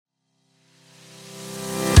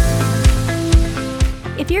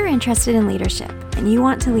you're interested in leadership and you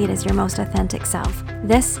want to lead as your most authentic self,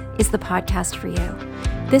 this is the podcast for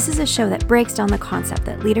you. This is a show that breaks down the concept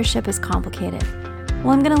that leadership is complicated.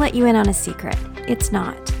 Well, I'm going to let you in on a secret. It's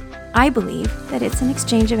not. I believe that it's an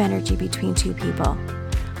exchange of energy between two people.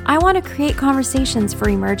 I want to create conversations for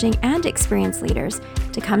emerging and experienced leaders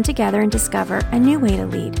to come together and discover a new way to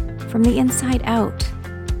lead from the inside out.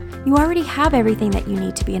 You already have everything that you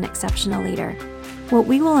need to be an exceptional leader. What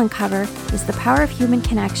we will uncover is the power of human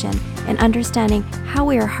connection and understanding how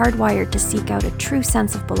we are hardwired to seek out a true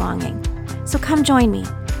sense of belonging. So come join me.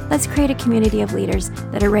 Let's create a community of leaders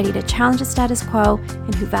that are ready to challenge the status quo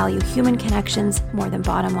and who value human connections more than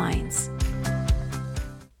bottom lines.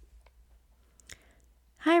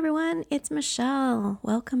 Hi everyone, it's Michelle.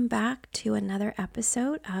 Welcome back to another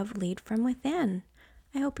episode of Lead From Within.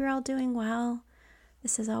 I hope you're all doing well.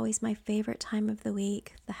 This is always my favorite time of the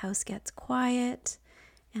week. The house gets quiet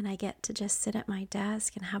and I get to just sit at my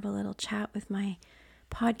desk and have a little chat with my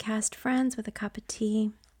podcast friends with a cup of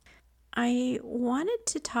tea. I wanted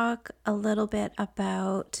to talk a little bit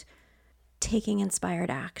about taking inspired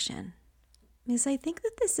action, because I think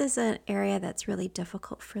that this is an area that's really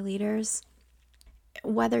difficult for leaders.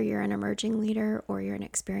 Whether you're an emerging leader or you're an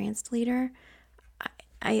experienced leader,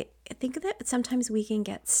 I think that sometimes we can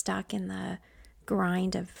get stuck in the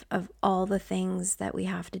grind of all the things that we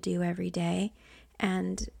have to do every day,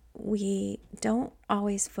 and we don't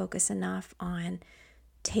always focus enough on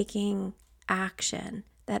taking action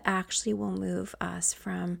that actually will move us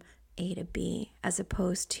from A to B, as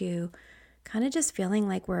opposed to kind of just feeling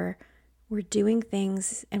like we're doing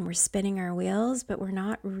things and we're spinning our wheels, but we're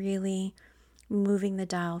not really moving the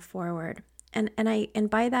dial forward. And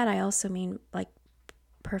by that I also mean like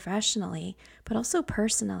professionally, but also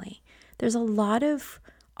personally. There's a lot of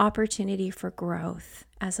opportunity for growth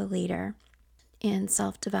as a leader in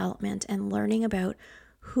self-development and learning about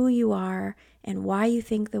who you are and why you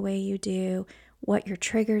think the way you do, what your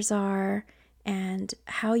triggers are, and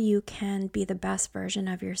how you can be the best version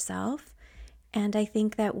of yourself. And I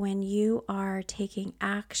think that when you are taking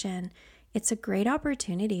action, it's a great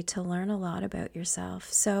opportunity to learn a lot about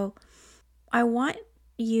yourself. So I want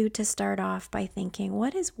you to start off by thinking,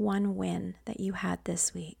 what is one win that you had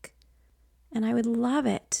this week? And I would love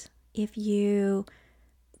it if you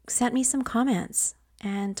sent me some comments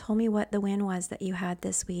and told me what the win was that you had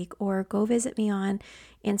this week, or go visit me on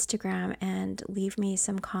Instagram and leave me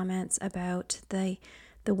some comments about the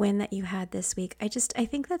win that you had this week. I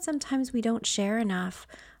think that sometimes we don't share enough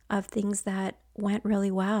of things that went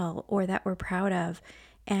really well or that we're proud of.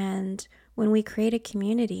 And when we create a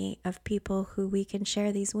community of people who we can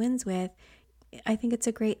share these wins with, I think it's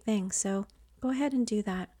a great thing. So go ahead and do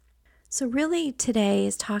that. So really today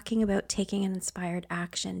is talking about taking an inspired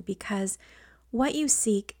action, because what you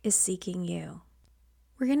seek is seeking you.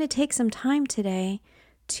 We're going to take some time today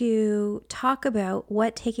to talk about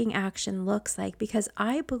what taking action looks like, because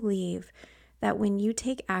I believe that when you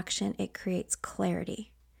take action, it creates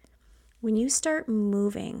clarity. When you start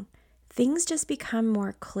moving, things just become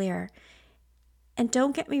more clear. And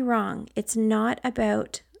don't get me wrong, it's not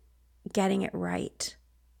about getting it right.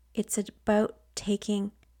 It's about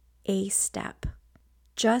taking a step,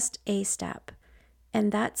 just a step.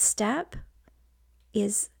 And that step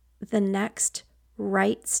is the next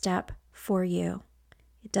right step for you.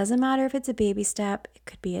 It doesn't matter if it's a baby step, it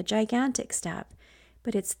could be a gigantic step,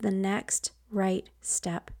 but it's the next right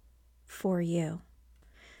step for you.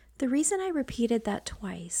 The reason I repeated that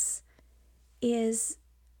twice is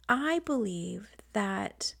I believe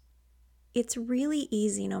that it's really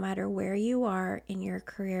easy, no matter where you are in your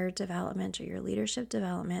career development or your leadership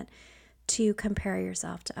development, to compare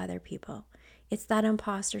yourself to other people. It's that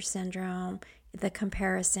imposter syndrome, the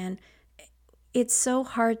comparison. It's so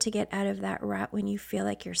hard to get out of that rut when you feel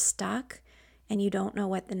like you're stuck and you don't know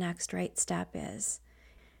what the next right step is.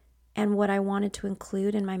 And what I wanted to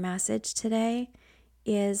include in my message today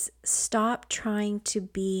is stop trying to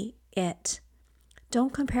be it.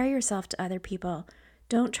 Don't compare yourself to other people.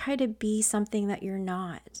 Don't try to be something that you're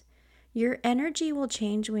not. Your energy will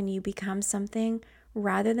change when you become something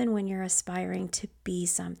rather than when you're aspiring to be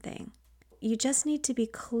something. You just need to be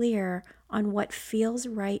clear on what feels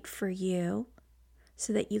right for you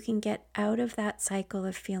so that you can get out of that cycle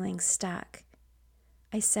of feeling stuck.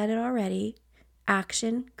 I said it already,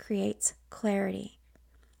 action creates clarity.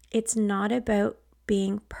 It's not about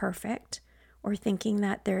being perfect or thinking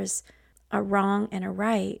that there's a wrong and a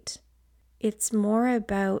right. It's more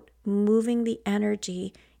about moving the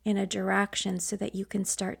energy in a direction so that you can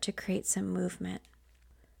start to create some movement.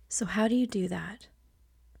 So how do you do that?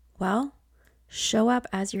 Well, show up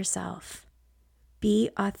as yourself. Be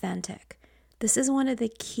authentic. This is one of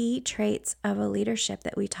the key traits of a leadership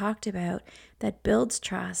that we talked about that builds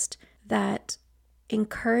trust, that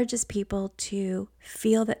encourages people to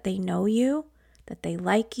feel that they know you, that they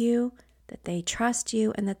like you, that they trust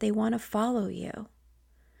you, and that they want to follow you.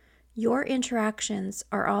 Your interactions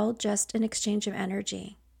are all just an exchange of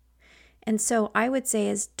energy. And so I would say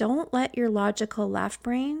is don't let your logical left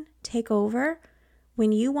brain take over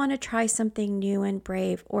when you want to try something new and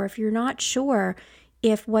brave, or if you're not sure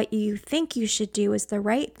if what you think you should do is the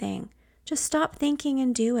right thing. Just stop thinking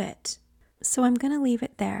and do it. So I'm going to leave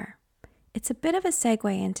it there. It's a bit of a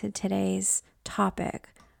segue into today's topic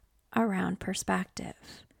around perspective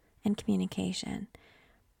and communication.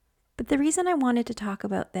 But the reason I wanted to talk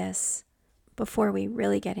about this before we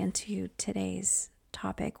really get into today's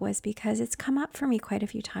topic was because it's come up for me quite a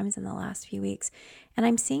few times in the last few weeks, and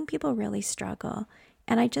I'm seeing people really struggle.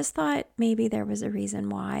 And I just thought maybe there was a reason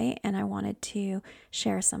why, and I wanted to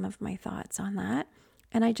share some of my thoughts on that.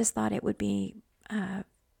 And I just thought it would be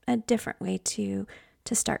a different way to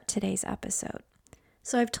start today's episode.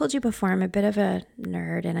 So I've told you before, I'm a bit of a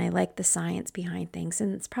nerd and I like the science behind things,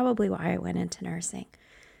 and it's probably why I went into nursing.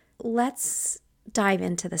 Let's dive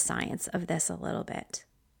into the science of this a little bit.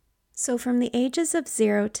 So from the ages of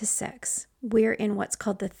 0 to 6, we're in what's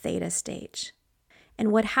called the theta stage.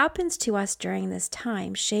 And what happens to us during this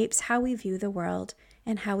time shapes how we view the world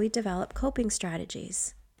and how we develop coping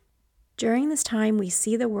strategies. During this time, we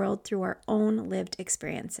see the world through our own lived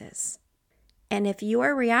experiences. And if you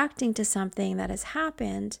are reacting to something that has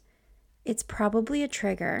happened, it's probably a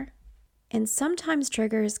trigger. And sometimes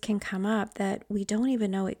triggers can come up that we don't even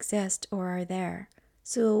know exist or are there.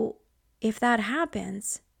 So if that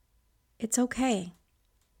happens, it's okay.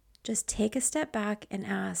 Just take a step back and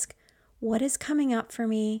ask, what is coming up for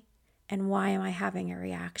me and why am I having a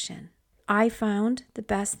reaction? I found the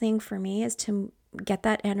best thing for me is to get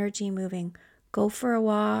that energy moving. Go for a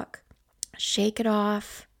walk, shake it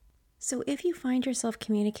off. So if you find yourself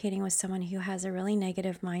communicating with someone who has a really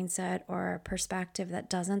negative mindset or a perspective that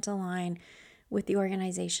doesn't align with the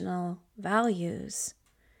organizational values,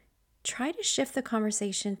 try to shift the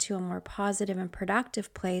conversation to a more positive and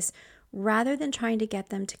productive place rather than trying to get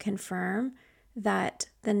them to confirm that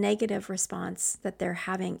the negative response that they're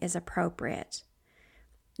having is appropriate.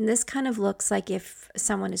 And this kind of looks like if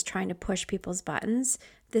someone is trying to push people's buttons.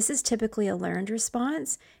 This is typically a learned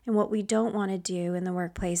response, and what we don't want to do in the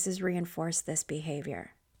workplace is reinforce this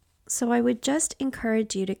behavior. So I would just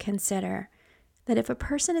encourage you to consider that if a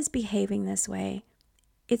person is behaving this way,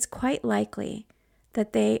 it's quite likely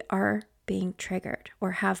that they are being triggered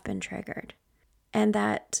or have been triggered, and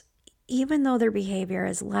that even though their behavior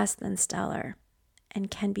is less than stellar and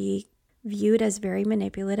can be viewed as very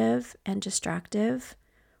manipulative and destructive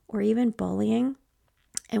or even bullying,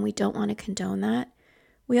 and we don't want to condone that,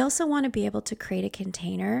 we also want to be able to create a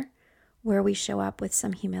container where we show up with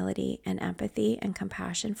some humility and empathy and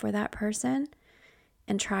compassion for that person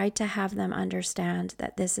and try to have them understand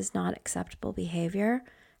that this is not acceptable behavior.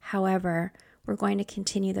 However, we're going to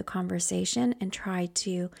continue the conversation and try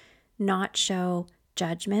to not show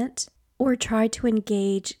judgment or try to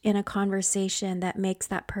engage in a conversation that makes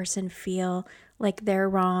that person feel like they're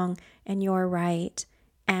wrong and you're right,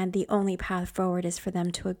 and the only path forward is for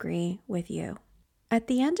them to agree with you. At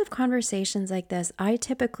the end of conversations like this, I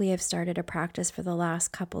typically have started a practice for the last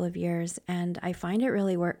couple of years, and I find it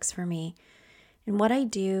really works for me. And what I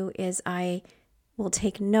do is I will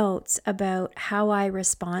take notes about how I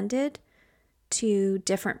responded to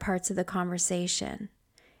different parts of the conversation,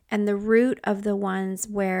 and the root of the ones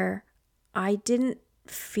where I didn't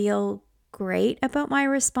feel great about my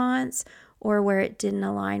response or where it didn't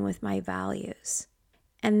align with my values.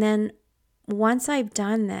 And then once I've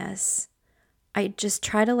done this, I just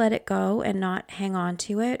try to let it go and not hang on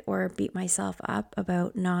to it or beat myself up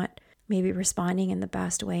about not maybe responding in the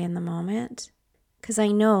best way in the moment. Because I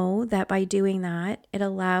know that by doing that, it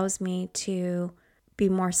allows me to be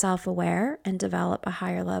more self-aware and develop a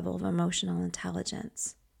higher level of emotional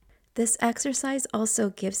intelligence. This exercise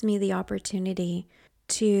also gives me the opportunity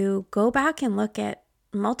to go back and look at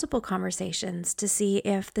multiple conversations to see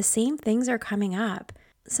if the same things are coming up.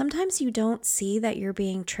 Sometimes you don't see that you're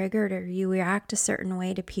being triggered or you react a certain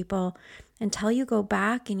way to people until you go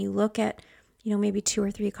back and you look at, maybe 2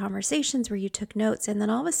 or 3 conversations where you took notes, and then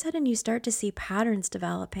all of a sudden you start to see patterns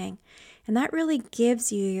developing. And that really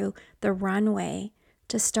gives you the runway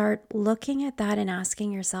to start looking at that and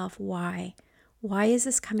asking yourself, why? Why is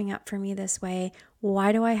this coming up for me this way?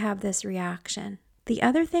 Why do I have this reaction? The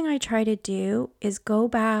other thing I try to do is go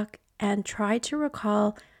back and try to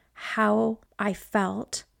recall how I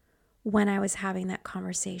felt when I was having that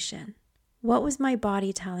conversation. What was my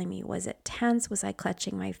body telling me? Was it tense? Was I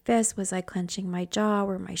clutching my fist? Was I clenching my jaw?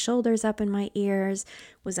 Were my shoulders up in my ears?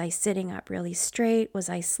 Was I sitting up really straight? Was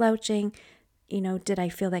I slouching? Did I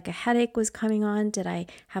feel like a headache was coming on? Did I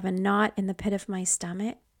have a knot in the pit of my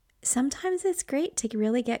stomach? Sometimes it's great to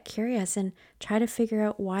really get curious and try to figure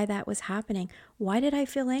out why that was happening. Why did I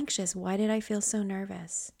feel anxious? Why did I feel so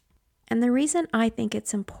nervous? And the reason I think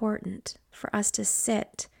it's important for us to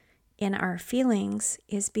sit in our feelings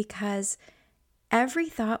is because every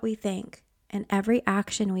thought we think and every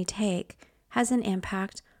action we take has an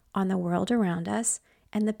impact on the world around us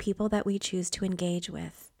and the people that we choose to engage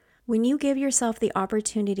with. When you give yourself the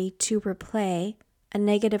opportunity to replay a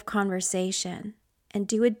negative conversation and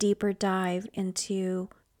do a deeper dive into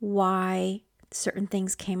why certain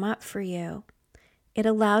things came up for you, it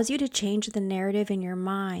allows you to change the narrative in your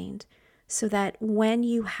mind so that when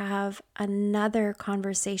you have another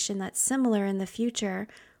conversation that's similar in the future,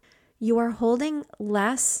 you are holding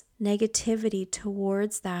less negativity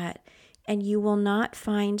towards that, and you will not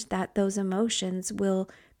find that those emotions will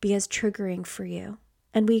be as triggering for you.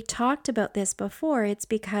 And we talked about this before. It's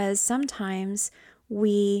because sometimes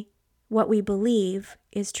what we believe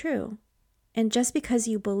is true. And just because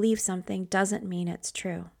you believe something doesn't mean it's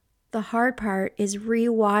true. The hard part is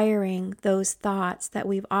rewiring those thoughts that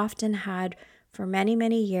we've often had for many,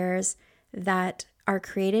 many years that are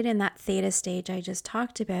created in that theta stage I just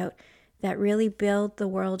talked about, that really build the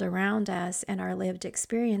world around us and our lived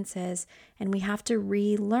experiences. And we have to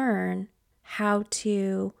relearn how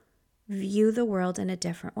to view the world in a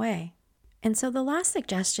different way. And so the last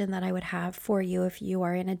suggestion that I would have for you if you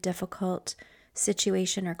are in a difficult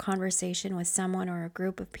situation or conversation with someone or a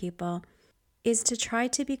group of people is to try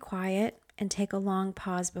to be quiet and take a long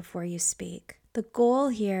pause before you speak. The goal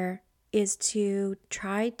here is to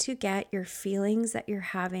try to get your feelings that you're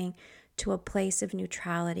having to a place of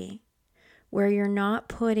neutrality, where you're not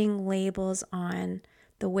putting labels on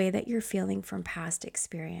the way that you're feeling from past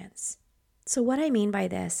experience. So what I mean by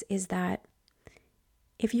this is that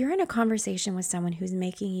if you're in a conversation with someone who's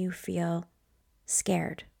making you feel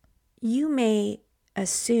scared, you may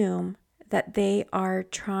assume that they are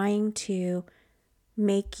trying to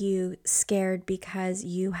make you scared because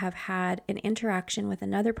you have had an interaction with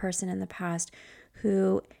another person in the past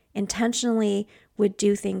who intentionally would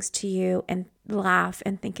do things to you and laugh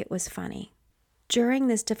and think it was funny. During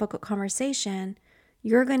this difficult conversation,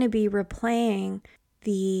 you're going to be replaying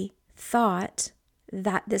the thought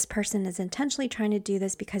that this person is intentionally trying to do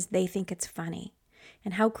this because they think it's funny.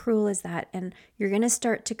 And how cruel is that? And you're going to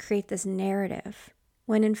start to create this narrative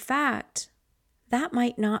when in fact, that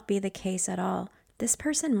might not be the case at all. This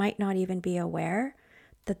person might not even be aware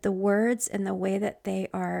that the words and the way that they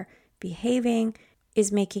are behaving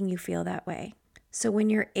is making you feel that way. So when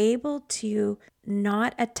you're able to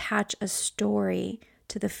not attach a story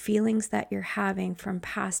to the feelings that you're having from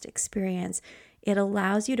past experience, it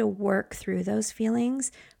allows you to work through those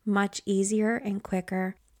feelings much easier and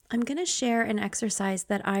quicker. I'm going to share an exercise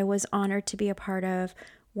that I was honored to be a part of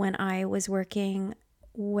when I was working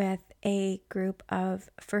with a group of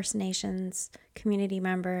First Nations community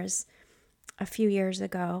members a few years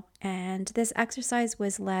ago. And this exercise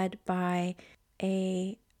was led by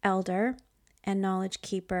an elder and knowledge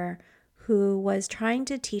keeper who was trying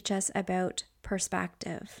to teach us about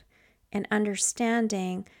perspective and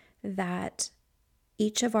understanding that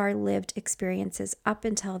each of our lived experiences up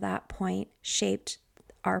until that point shaped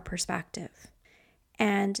our perspective.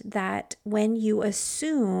 And that when you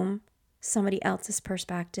assume somebody else's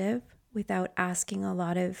perspective without asking a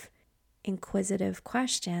lot of inquisitive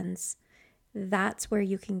questions, that's where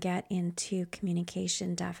you can get into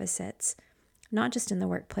communication deficits, not just in the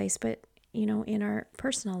workplace, but in our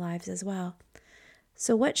personal lives as well.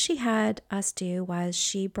 So what she had us do was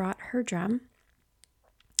she brought her drum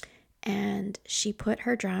and she put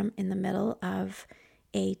her drum in the middle of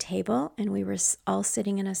a table, and we were all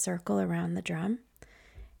sitting in a circle around the drum.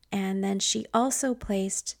 And then she also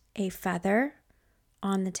placed a feather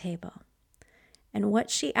on the table. And what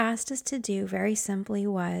she asked us to do very simply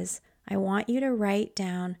was, I want you to write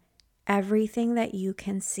down everything that you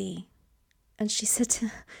can see. And she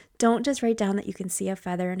said, don't just write down that you can see a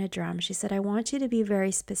feather in a drum. She said, I want you to be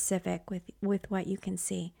very specific with what you can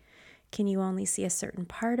see. Can you only see a certain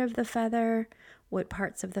part of the feather? What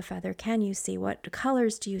parts of the feather can you see? What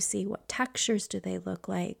colors do you see? What textures do they look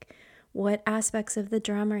like? What aspects of the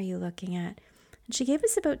drum are you looking at? And she gave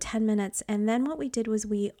us about 10 minutes. And then what we did was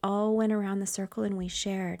we all went around the circle and we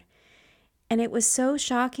shared. And it was so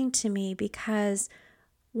shocking to me because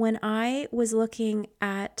when I was looking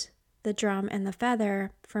at the drum and the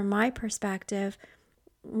feather, from my perspective,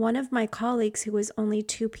 one of my colleagues who was only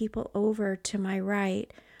 2 people over to my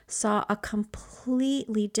right saw a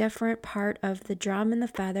completely different part of the drum and the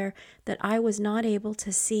feather that I was not able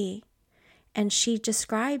to see. And she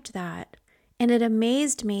described that. And it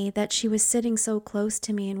amazed me that she was sitting so close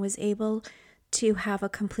to me and was able to have a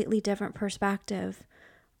completely different perspective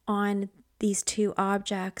on these 2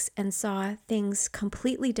 objects and saw things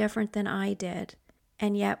completely different than I did,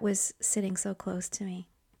 and yet was sitting so close to me.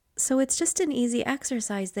 So it's just an easy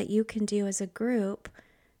exercise that you can do as a group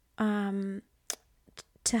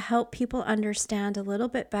to help people understand a little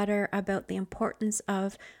bit better about the importance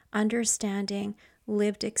of understanding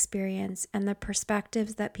lived experience and the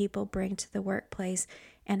perspectives that people bring to the workplace,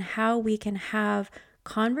 and how we can have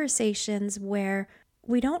conversations where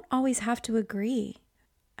we don't always have to agree.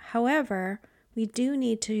 However, we do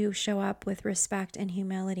need to show up with respect and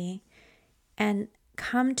humility and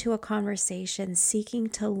come to a conversation seeking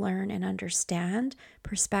to learn and understand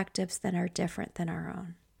perspectives that are different than our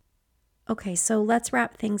own. Okay, so let's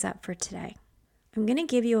wrap things up for today. I'm going to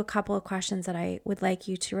give you a couple of questions that I would like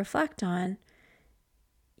you to reflect on.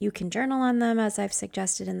 You can journal on them as I've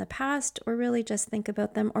suggested in the past, or really just think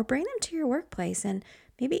about them, or bring them to your workplace and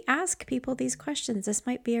maybe ask people these questions. This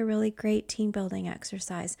might be a really great team building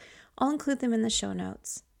exercise. I'll include them in the show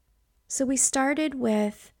notes. So we started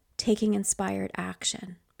with taking inspired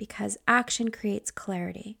action, because action creates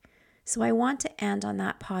clarity. So I want to end on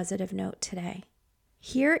that positive note today.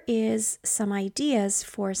 Here is some ideas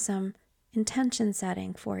for some intention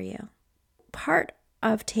setting for you. Part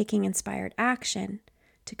of taking inspired action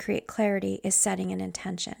to create clarity is setting an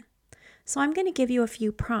intention. So I'm going to give you a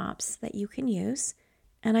few prompts that you can use,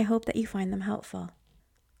 and I hope that you find them helpful.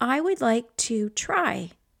 I would like to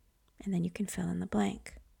try, and then you can fill in the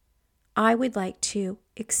blank. I would like to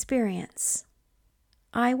experience.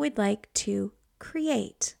 I would like to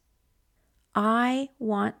create. I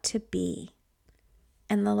want to be.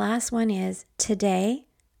 And the last one is, today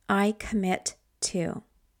I commit to.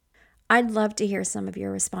 I'd love to hear some of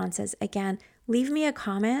your responses. Again, leave me a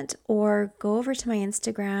comment or go over to my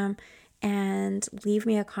Instagram and leave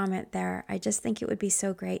me a comment there. I just think it would be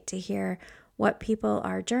so great to hear what people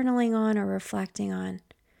are journaling on or reflecting on.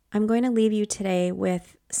 I'm going to leave you today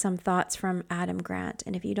with some thoughts from Adam Grant.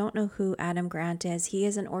 And if you don't know who Adam Grant is, he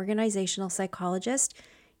is an organizational psychologist.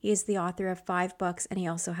 He is the author of 5 books, and he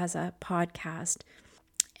also has a podcast.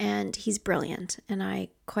 And he's brilliant, and I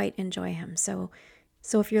quite enjoy him. So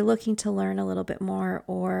if you're looking to learn a little bit more,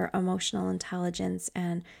 or emotional intelligence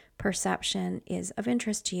and perception is of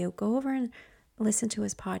interest to you, go over and listen to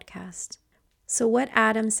his podcast. So what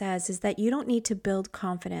Adam says is that you don't need to build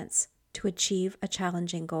confidence to achieve a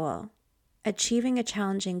challenging goal. Achieving a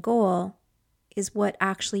challenging goal is what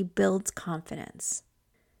actually builds confidence.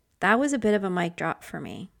 That was a bit of a mic drop for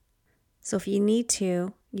me. So if you need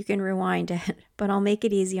to, you can rewind it, but I'll make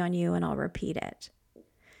it easy on you and I'll repeat it.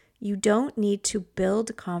 You don't need to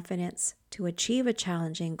build confidence to achieve a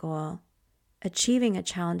challenging goal. Achieving a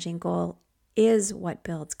challenging goal is what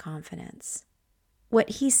builds confidence. What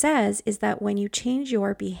he says is that when you change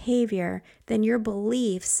your behavior, then your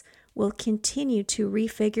beliefs will continue to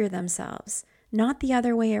refigure themselves, not the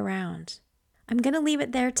other way around. I'm going to leave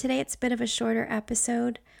it there today. It's a bit of a shorter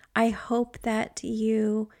episode. I hope that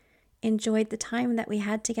you enjoyed the time that we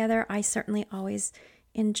had together. I certainly always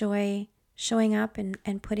enjoy showing up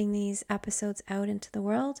and putting these episodes out into the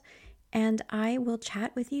world, and I will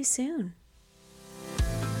chat with you soon.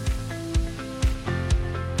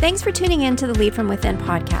 Thanks for tuning in to the Lead From Within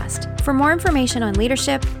podcast. For more information on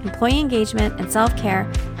leadership, employee engagement, and self-care,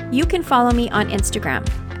 you can follow me on Instagram,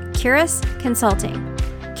 Curis Consulting.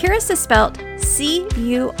 Curis is spelled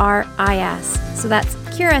Curis, so that's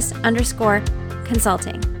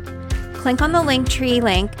Curis_consulting. Click on the Linktree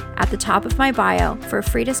link at the top of my bio for a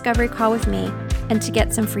free discovery call with me and to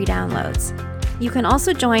get some free downloads. You can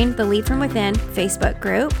also join the Lead From Within Facebook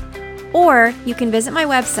group, or you can visit my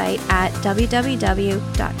website at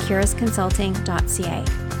www.curisconsulting.ca.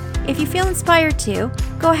 If you feel inspired to,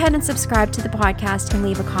 go ahead and subscribe to the podcast and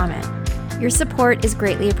leave a comment. Your support is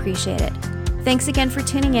greatly appreciated. Thanks again for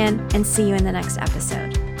tuning in, and see you in the next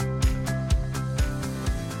episode.